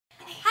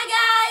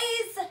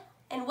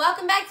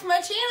welcome back to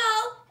my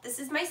channel. This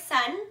is my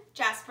son,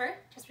 Jasper.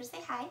 Jasper, say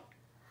hi.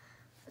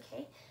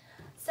 Okay.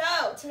 So,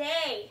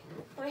 today,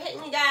 we're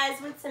hitting you guys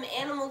with some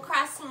Animal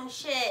Crossing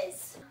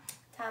shiz.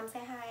 Tom, say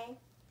hi.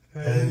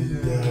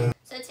 Hey.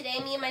 So today,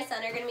 me and my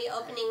son are going to be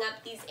opening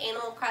up these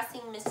Animal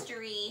Crossing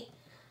mystery,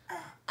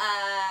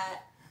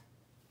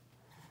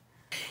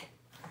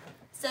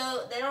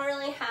 so they don't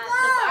really have,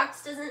 the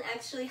box doesn't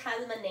actually have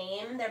a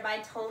name. They're by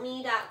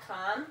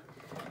Tomy.com.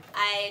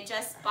 I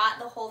just bought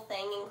the whole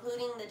thing,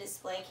 including the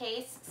display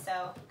case,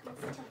 so.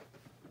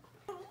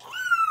 Woo!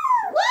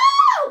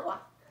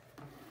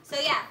 So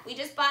yeah, we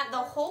just bought the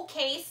whole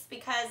case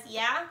because,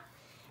 yeah,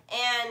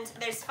 and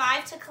there's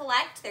 5 to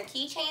collect. They're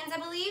keychains, I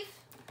believe.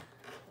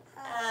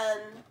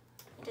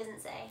 It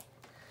doesn't say.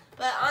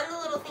 But on the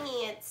little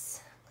thingy, it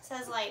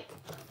says, like,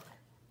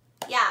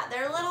 yeah,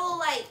 they're little,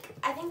 like,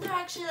 I think they're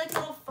actually, like,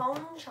 little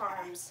phone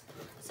charms.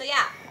 So,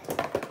 yeah.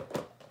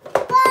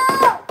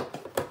 Whoa!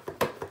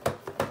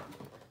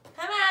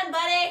 Come on,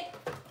 buddy.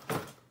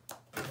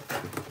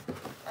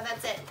 Oh,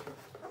 that's it.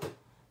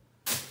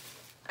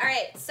 All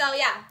right, so,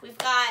 yeah, we've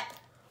got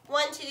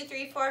 1, 2,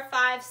 3, 4,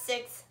 5,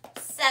 6,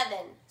 7.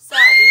 So,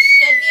 we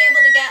should be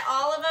able to get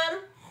all of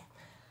them.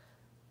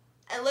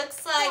 It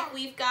looks like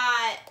we've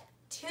got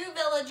 2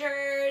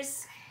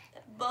 villagers,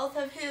 both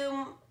of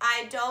whom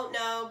I don't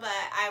know, but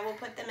I will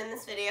put them in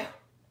this video.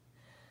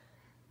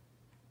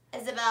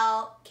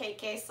 Isabel,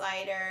 KK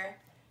Slider,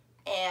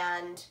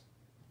 and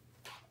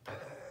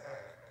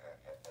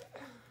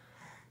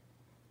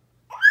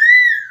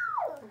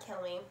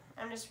kill me.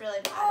 I'm just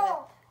really bad at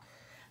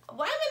it.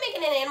 Why am I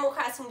making an Animal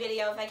Crossing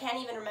video if I can't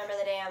even remember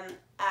the damn,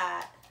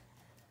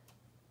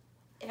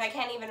 if I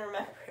can't even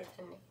remember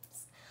the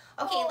names?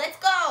 Okay, let's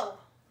go.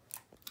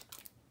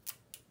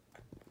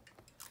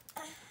 All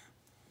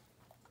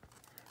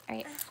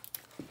right,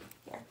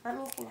 here,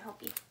 Mommy's gonna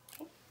help you,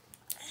 okay?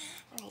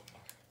 All right.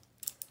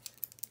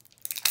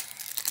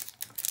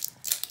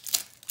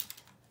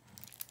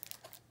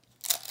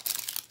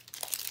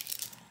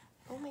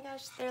 Oh my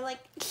gosh, they're like,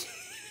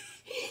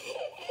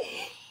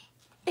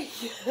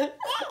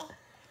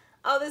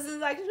 oh, this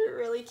is actually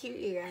really cute,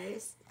 you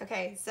guys.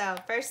 Okay, so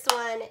first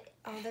one,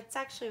 oh, that's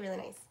actually really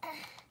nice,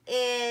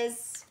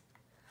 is,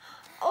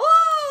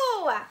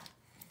 oh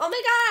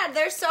my God,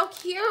 they're so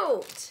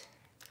cute.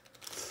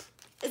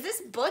 Is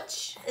this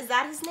Butch? Is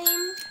that his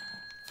name?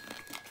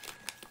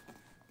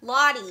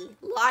 Lottie.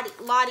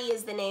 Lottie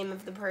is the name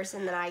of the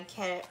person that I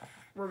can't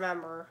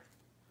remember.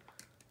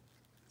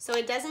 So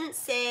it doesn't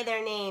say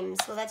their names,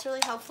 so that's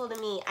really helpful to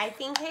me. I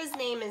think his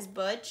name is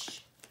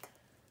Butch,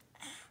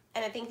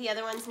 and I think the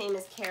other one's name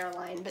is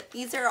Caroline, but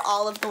these are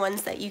all of the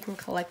ones that you can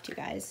collect, you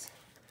guys.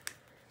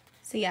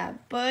 So yeah,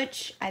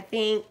 Butch, I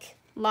think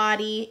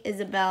Lottie,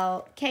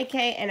 Isabel,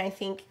 KK, and I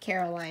think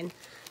Caroline.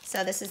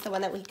 So this is the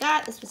one that we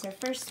got. This was our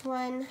first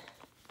one.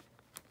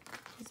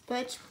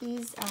 Butch,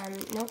 please,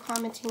 no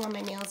commenting on my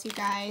nails, you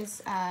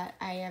guys. I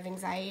have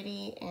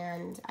anxiety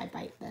and I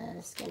bite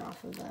the skin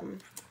off of them.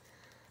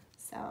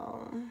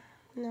 So,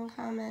 no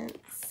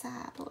comments,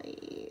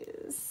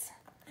 please.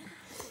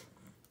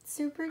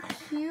 Super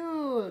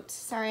cute.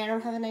 Sorry, I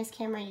don't have a nice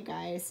camera, you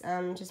guys.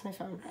 Just my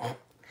phone.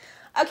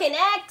 Okay,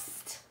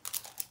 next.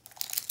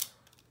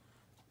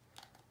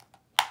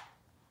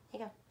 Here you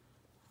go.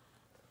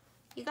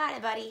 You got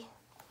it, buddy.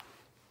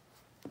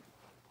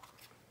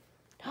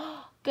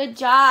 Good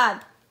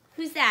job.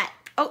 Who's that?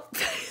 Oh.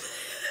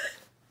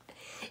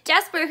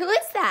 Jasper, who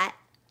is that?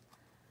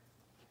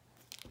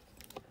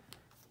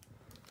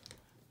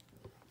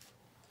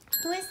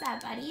 Who is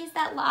that, buddy? Is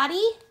that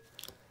Lottie?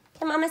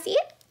 Can Mama see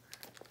it?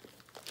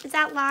 Is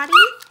that Lottie?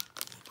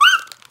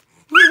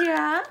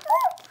 Yeah.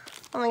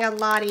 Oh my God,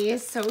 Lottie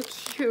is so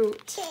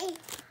cute.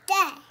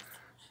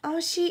 Oh,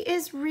 she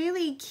is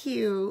really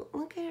cute.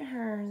 Look at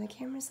her. The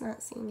camera's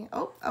not seeing it.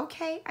 Oh,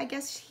 okay. I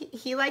guess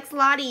he likes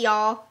Lottie,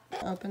 y'all.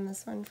 Open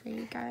this one for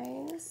you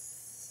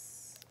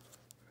guys.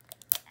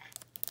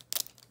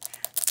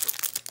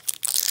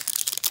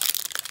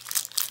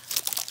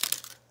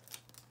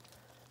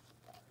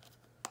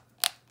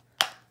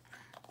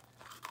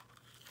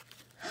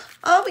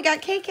 Oh, we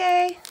got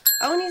KK.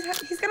 Oh, and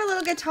he's got a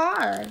little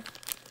guitar.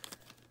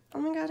 Oh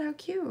my God, how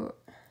cute.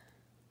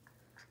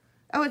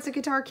 Oh, it's a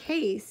guitar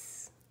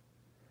case.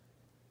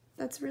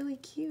 That's really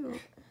cute.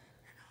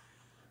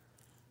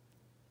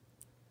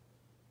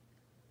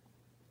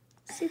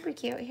 Super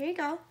cute. Here you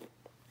go.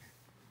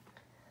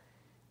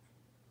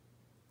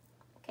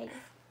 Okay.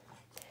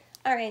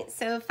 All right,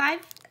 so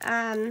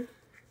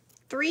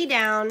 3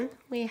 down.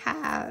 We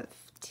have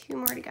 2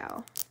 more to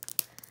go.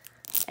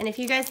 And if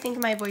you guys think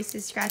my voice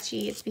is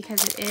scratchy, it's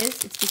because it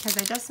is. It's because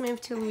I just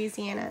moved to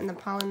Louisiana and the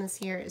pollen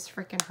this year is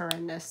freaking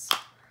horrendous.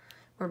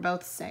 We're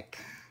both sick.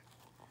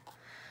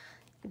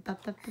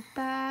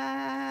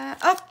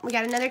 Oh, we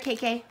got another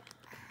KK.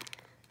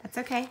 That's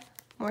okay.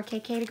 More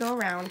KK to go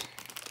around.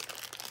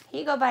 Here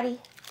you go, buddy.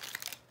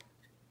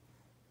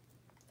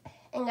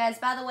 And guys,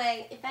 by the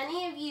way, if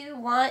any of you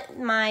want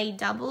my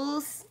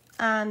doubles,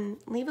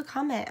 leave a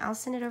comment. I'll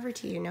send it over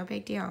to you. No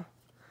big deal.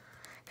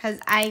 because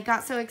I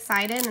got so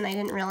excited and I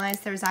didn't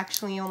realize there's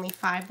actually only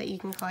 5 that you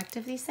can collect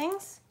of these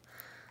things.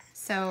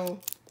 So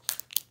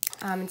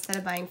instead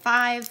of buying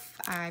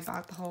 5, I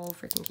bought the whole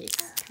freaking case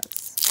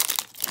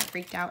because I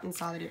freaked out and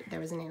saw that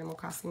there was an Animal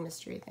Crossing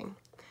mystery thing.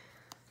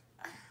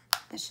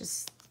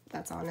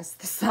 That's honest.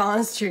 This is the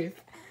honest truth.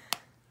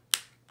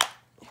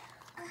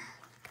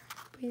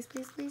 Please,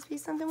 please, please be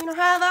something we don't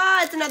have.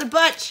 Ah, it's another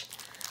Butch.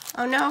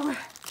 Oh no.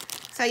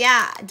 So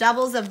yeah,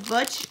 doubles of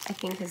Butch. I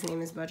think his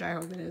name is Butch. I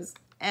hope it is.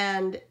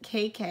 And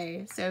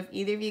KK. So if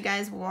either of you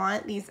guys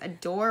want these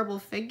adorable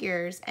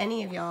figures,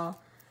 any of y'all,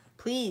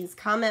 please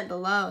comment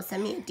below.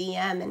 Send me a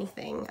DM,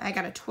 anything. I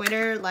got a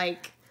Twitter,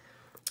 like,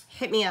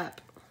 hit me up.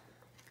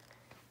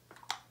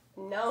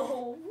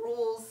 No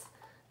rules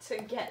to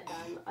get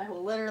them.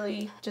 I'm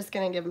literally just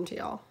gonna give them to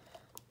y'all.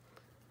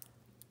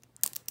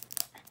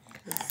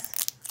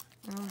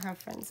 I don't have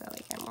friends that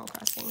like Animal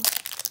Crossing.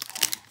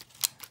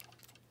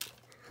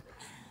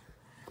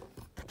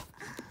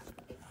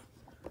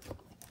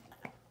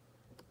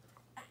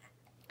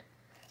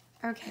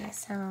 Okay,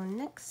 so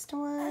next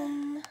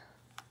one.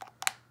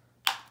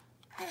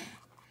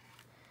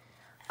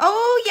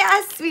 Oh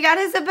yes, we got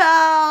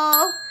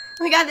Isabel.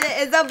 We got the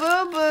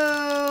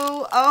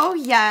Isaboo-boo. Oh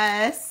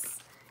yes,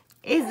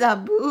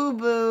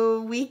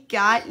 Isaboo-boo. We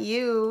got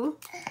you.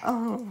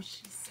 Oh,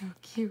 she's so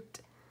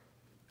cute.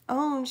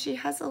 Oh, she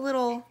has a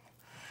little.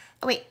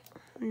 Oh, wait,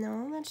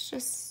 no, that's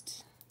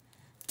just.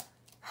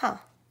 Huh?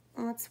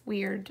 That's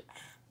weird.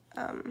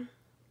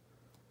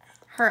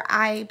 Her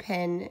eye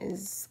pin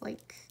is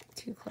like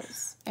too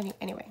close.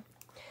 Anyway.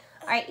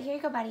 All right, here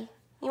you go, buddy.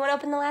 You want to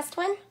open the last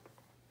one?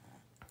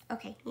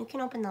 Okay, you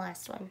can open the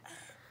last one.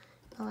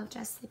 I'll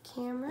adjust the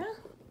camera.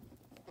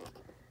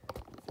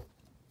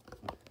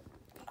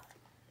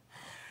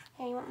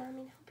 Hey, you want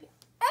mommy to help you?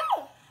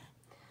 Oh!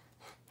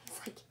 He's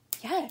like,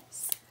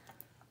 yes.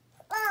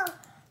 Oh.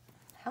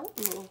 Help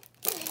me.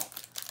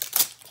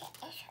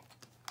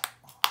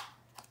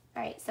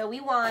 All right, so we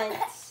want.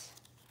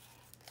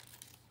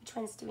 Which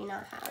ones do we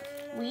not have?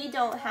 We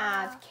don't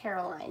have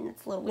Caroline.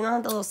 It's little. We don't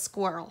have the little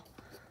squirrel.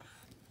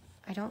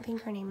 I don't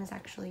think her name is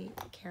actually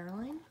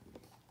Caroline.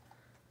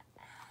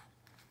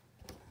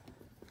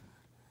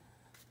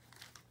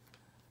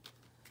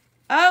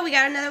 Oh, we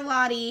got another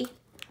Lottie.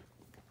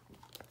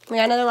 We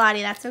got another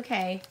Lottie. That's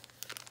okay.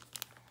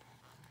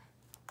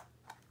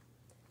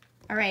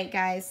 All right,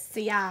 guys. So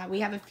yeah, we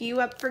have a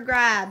few up for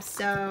grabs.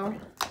 So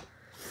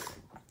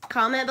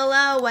comment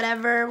below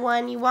whatever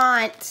one you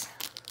want.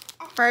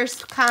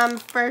 First come,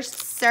 first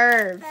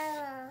serve.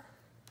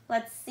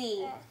 Let's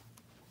see.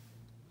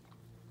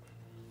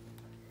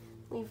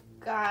 We've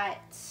got,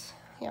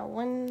 yeah,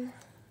 1,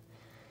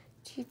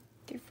 2,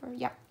 3, 4.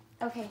 Yeah.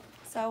 Okay.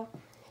 So,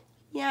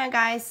 yeah,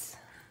 guys,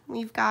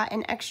 we've got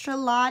an extra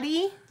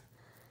Lottie,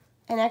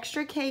 an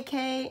extra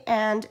KK,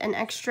 and an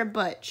extra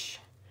Butch.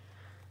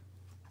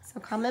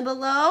 So comment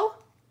below.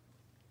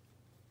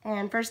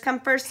 And first come,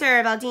 first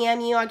serve. I'll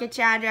DM you. I'll get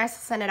your address. I'll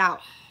send it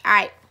out. All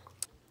right.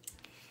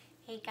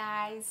 Hey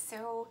guys,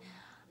 so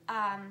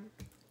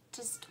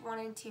just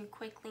wanted to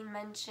quickly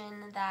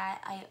mention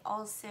that I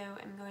also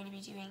am going to be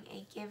doing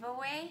a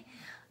giveaway.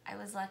 I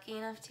was lucky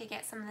enough to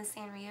get some of the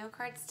Sanrio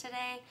cards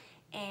today,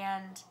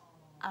 and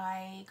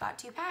I got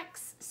 2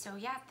 packs. So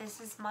yeah, this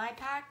is my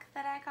pack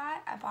that I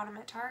got. I bought them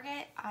at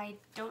Target. I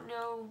don't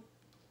know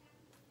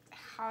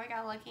how I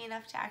got lucky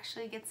enough to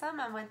actually get some.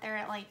 I went there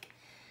at like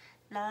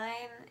 9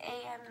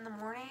 a.m. in the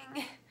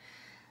morning.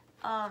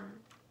 I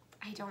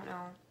don't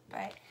know,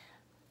 but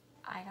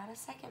I got a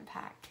second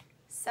pack.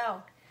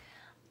 So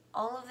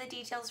all of the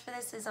details for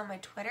this is on my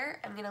Twitter.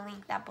 I'm going to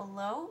link that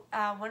below.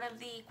 One of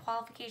the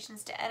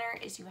qualifications to enter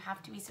is you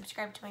have to be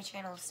subscribed to my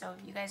channel. So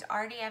if you guys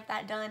already have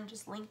that done,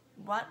 just run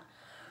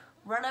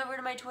over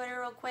to my Twitter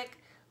real quick,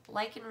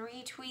 like and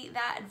retweet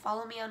that, and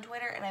follow me on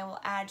Twitter, and I will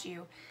add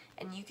you.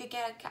 And you could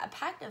get a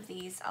pack of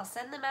these. I'll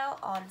send them out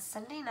on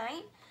Sunday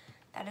night.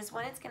 That is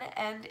when it's going to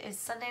end, is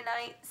Sunday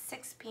night,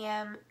 6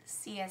 p.m.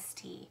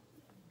 CST.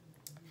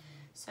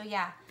 So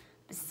yeah.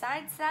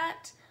 Besides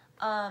that,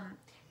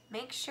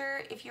 make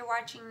sure if you're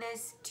watching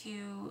this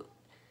to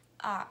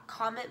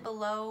comment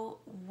below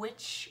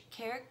which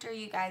character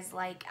you guys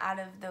like out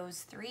of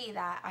those 3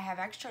 that I have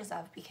extras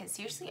of, because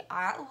seriously,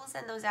 I will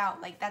send those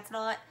out. Like, that's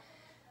not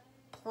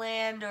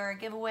planned or a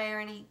giveaway or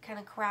any kind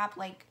of crap.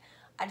 Like,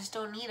 I just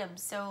don't need them.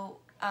 So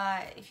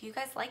if you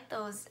guys like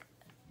those,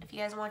 if you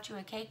guys want you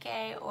a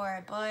KK or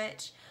a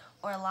Butch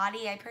or a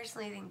Lottie, I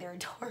personally think they're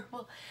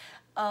adorable.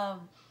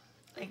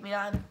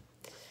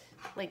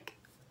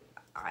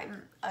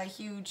 I'm a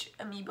huge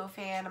amiibo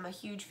fan. I'm a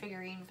huge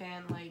figurine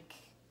fan. Like,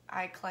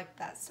 I collect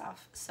that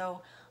stuff.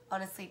 So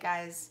honestly,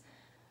 guys,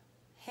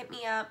 hit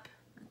me up,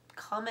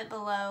 comment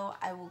below.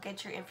 I will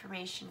get your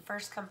information.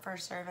 First come,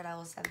 first serve, and I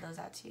will send those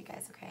out to you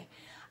guys, okay?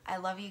 I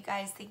love you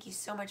guys. Thank you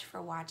so much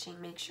for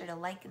watching. Make sure to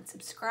like and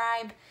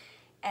subscribe.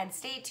 And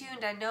stay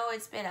tuned. I know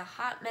it's been a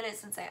hot minute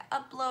since I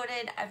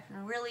uploaded. I've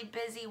been really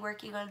busy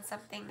working on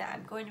something that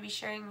I'm going to be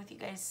sharing with you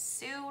guys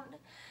soon.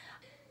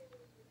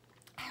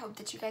 I hope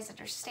that you guys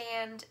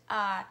understand.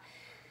 But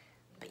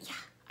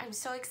yeah, I'm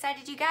so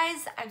excited, you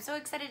guys. I'm so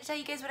excited to tell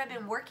you guys what I've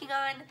been working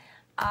on.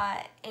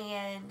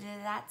 And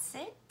that's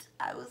it.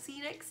 I will see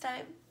you next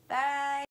time. Bye.